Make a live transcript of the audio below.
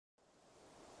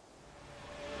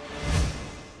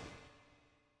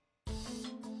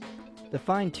The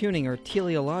fine-tuning or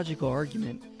teleological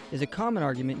argument is a common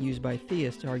argument used by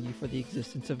theists to argue for the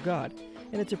existence of God,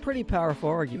 and it's a pretty powerful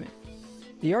argument.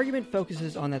 The argument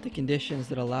focuses on that the conditions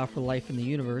that allow for life in the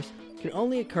universe can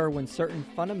only occur when certain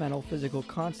fundamental physical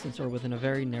constants are within a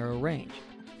very narrow range.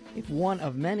 If one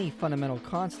of many fundamental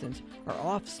constants are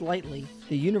off slightly,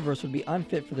 the universe would be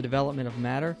unfit for the development of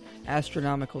matter,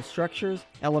 astronomical structures,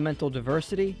 elemental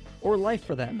diversity, or life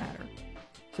for that matter.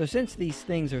 So since these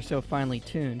things are so finely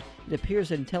tuned, it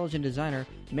appears an intelligent designer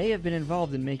may have been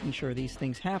involved in making sure these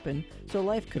things happen so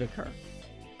life could occur.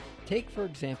 Take, for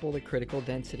example, the critical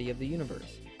density of the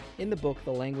universe. In the book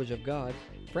The Language of God,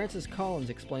 Francis Collins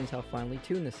explains how finely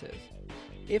tuned this is.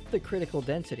 If the critical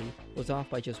density was off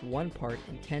by just 1 part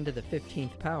in 10 to the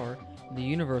 15th power, the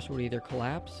universe would either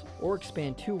collapse or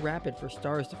expand too rapid for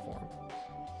stars to form.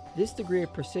 This degree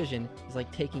of precision is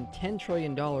like taking $10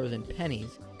 trillion in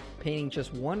pennies, painting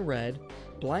just one red,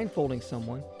 blindfolding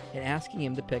someone, and asking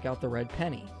him to pick out the red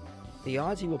penny. The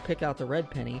odds he will pick out the red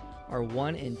penny are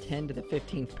 1 in 10 to the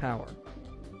 15th power.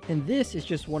 And this is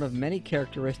just one of many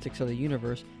characteristics of the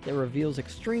universe that reveals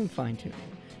extreme fine-tuning.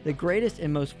 The greatest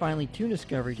and most finely tuned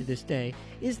discovery to this day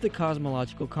is the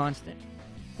cosmological constant.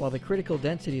 While the critical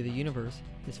density of the universe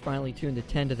is finely tuned to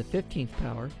 10 to the 15th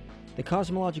power, the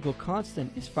cosmological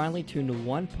constant is finely tuned to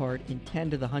 1 part in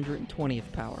 10 to the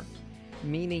 120th power.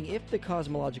 Meaning if the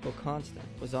cosmological constant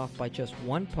was off by just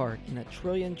 1 part in a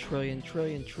trillion,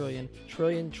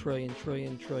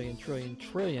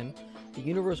 the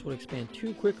universe would expand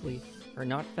too quickly or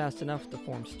not fast enough to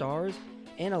form stars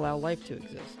and allow life to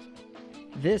exist.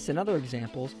 This and other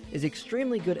examples is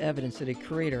extremely good evidence that a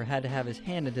creator had to have his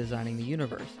hand in designing the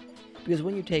universe. Because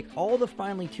when you take all the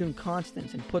finely tuned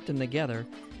constants and put them together,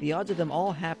 the odds of them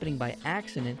all happening by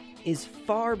accident is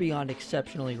far beyond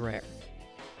exceptionally rare.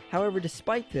 However,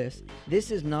 despite this,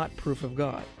 this is not proof of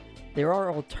God. There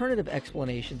are alternative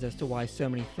explanations as to why so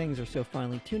many things are so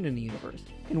finely tuned in the universe,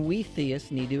 and we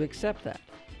theists need to accept that.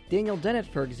 Daniel Dennett,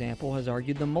 for example, has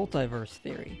argued the multiverse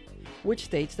theory, which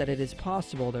states that it is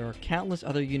possible there are countless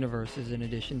other universes in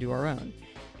addition to our own.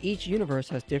 Each universe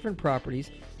has different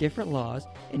properties, different laws,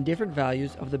 and different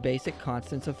values of the basic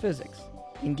constants of physics.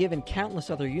 And given countless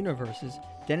other universes,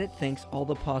 Dennett thinks all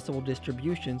the possible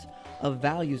distributions of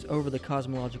values over the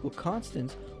cosmological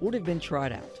constants would have been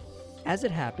tried out. As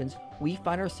it happens, we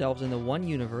find ourselves in the one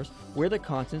universe where the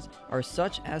constants are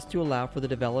such as to allow for the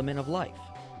development of life.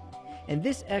 And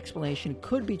this explanation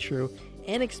could be true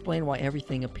and explain why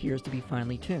everything appears to be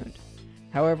finely tuned.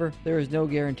 However, there is no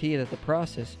guarantee that the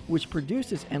process, which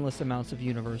produces endless amounts of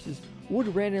universes,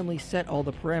 would randomly set all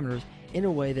the parameters in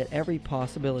a way that every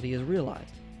possibility is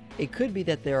realized. It could be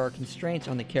that there are constraints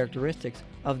on the characteristics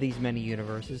of these many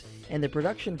universes, and the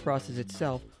production process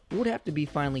itself would have to be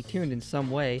finely tuned in some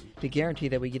way to guarantee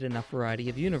that we get enough variety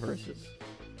of universes.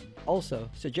 Also,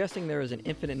 suggesting there is an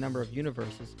infinite number of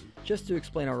universes just to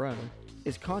explain our own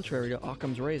is contrary to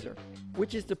Occam's razor,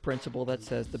 which is the principle that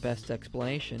says the best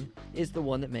explanation is the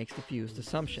one that makes the fewest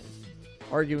assumptions.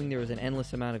 Arguing there is an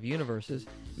endless amount of universes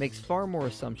makes far more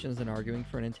assumptions than arguing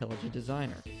for an intelligent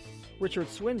designer. Richard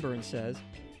Swinburne says,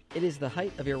 "It is the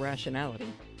height of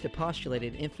irrationality to postulate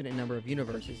an infinite number of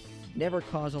universes, never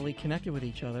causally connected with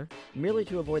each other, merely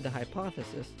to avoid the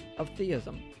hypothesis of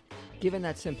theism. Given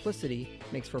that simplicity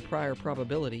makes for prior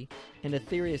probability, and a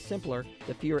theory is simpler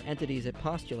the fewer entities it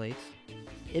postulates,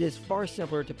 it is far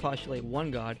simpler to postulate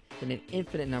one God than an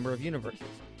infinite number of universes,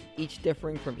 each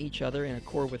differing from each other in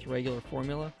accord with regular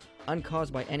formula,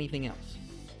 uncaused by anything else."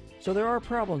 So there are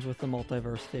problems with the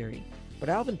multiverse theory, but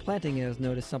Alvin Plantinga has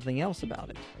noticed something else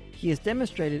about it. He has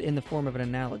demonstrated in the form of an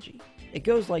analogy. It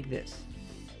goes like this.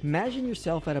 Imagine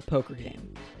yourself at a poker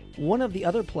game. One of the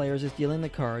other players is dealing the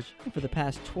cards, and for the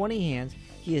past 20 hands,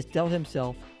 he has dealt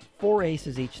himself 4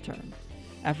 aces each turn.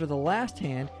 After the last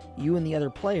hand, you and the other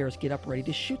players get up ready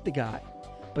to shoot the guy.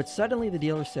 But suddenly the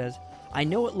dealer says, "I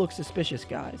know it looks suspicious,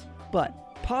 guys,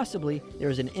 but possibly there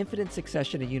is an infinite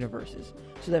succession of universes,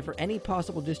 so that for any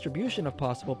possible distribution of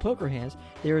possible poker hands,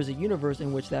 there is a universe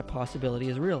in which that possibility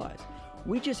is realized.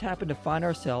 We just happen to find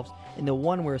ourselves in the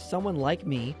one where someone like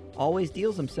me always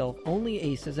deals himself only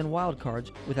aces and wild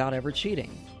cards without ever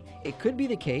cheating. It could be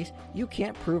the case you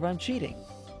can't prove I'm cheating."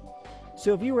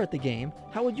 So if you were at the game,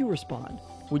 how would you respond?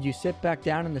 Would you sit back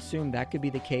down and assume that could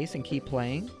be the case and keep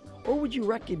playing? Or would you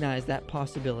recognize that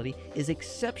possibility is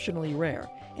exceptionally rare,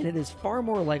 and it is far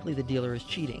more likely the dealer is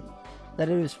cheating? That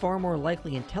it is far more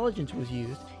likely intelligence was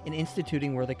used in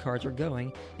instituting where the cards are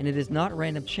going, and it is not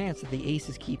random chance that the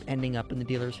aces keep ending up in the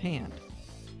dealer's hand.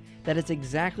 That is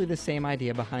exactly the same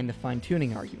idea behind the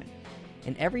fine-tuning argument.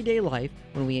 In everyday life,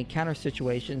 when we encounter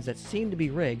situations that seem to be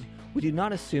rigged, we do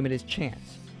not assume it is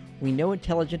chance. We know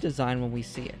intelligent design when we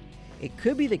see it. It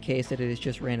could be the case that it is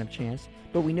just random chance,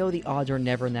 but we know the odds are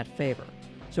never in that favor.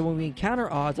 So when we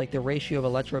encounter odds like the ratio of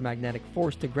electromagnetic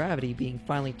force to gravity being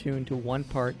finely tuned to 1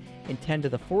 part in 10 to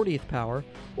the 40th power,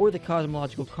 or the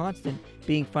cosmological constant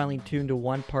being finely tuned to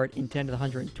 1 part in 10 to the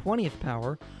 120th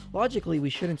power, logically we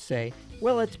shouldn't say,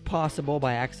 well, it's possible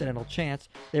by accidental chance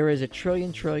there is a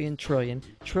trillion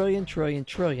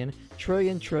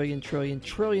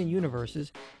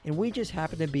universes, and we just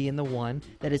happen to be in the one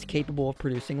that is capable of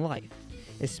producing life.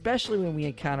 Especially when we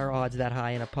encounter odds that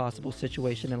high in a possible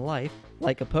situation in life,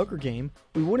 like a poker game,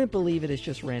 we wouldn't believe it is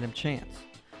just random chance.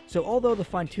 So although the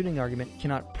fine-tuning argument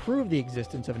cannot prove the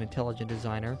existence of an intelligent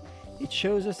designer, it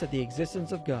shows us that the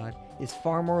existence of God is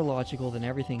far more logical than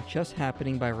everything just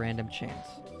happening by random chance.